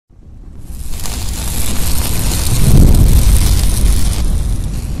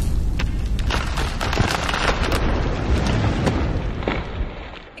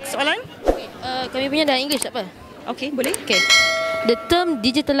punya dalam English tak apa? Okay, boleh? Okay. The term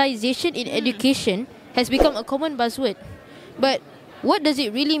digitalization in education has become a common buzzword. But what does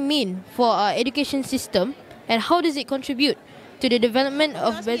it really mean for our education system, and how does it contribute to the development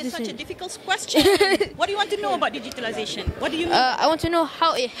of better such a difficult question. What do you want to know about digitalization? What do you mean? I want to know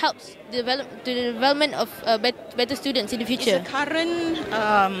how it helps the development of better students in the future.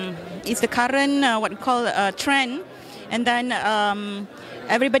 It's the current what we call trend, and then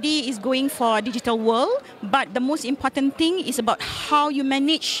everybody is going for a digital world. But the most important thing is about how you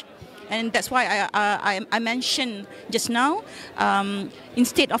manage. And that's why I mentioned just now,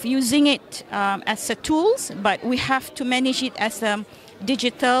 instead of using it as a tools, but we have to manage it as a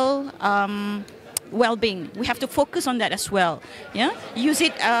digital well-being. We have to focus on that as well. Yeah, use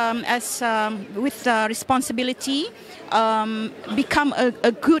it as with responsibility. Become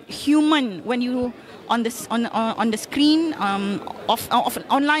a good human when you on the screen,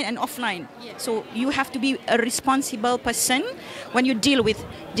 online and offline. Yeah. So you have to be a responsible person when you deal with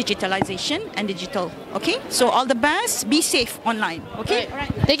digitalization and digital. Okay. So all the best. Be safe online. Okay. All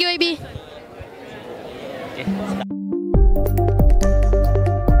right. Thank you, AB. Okay.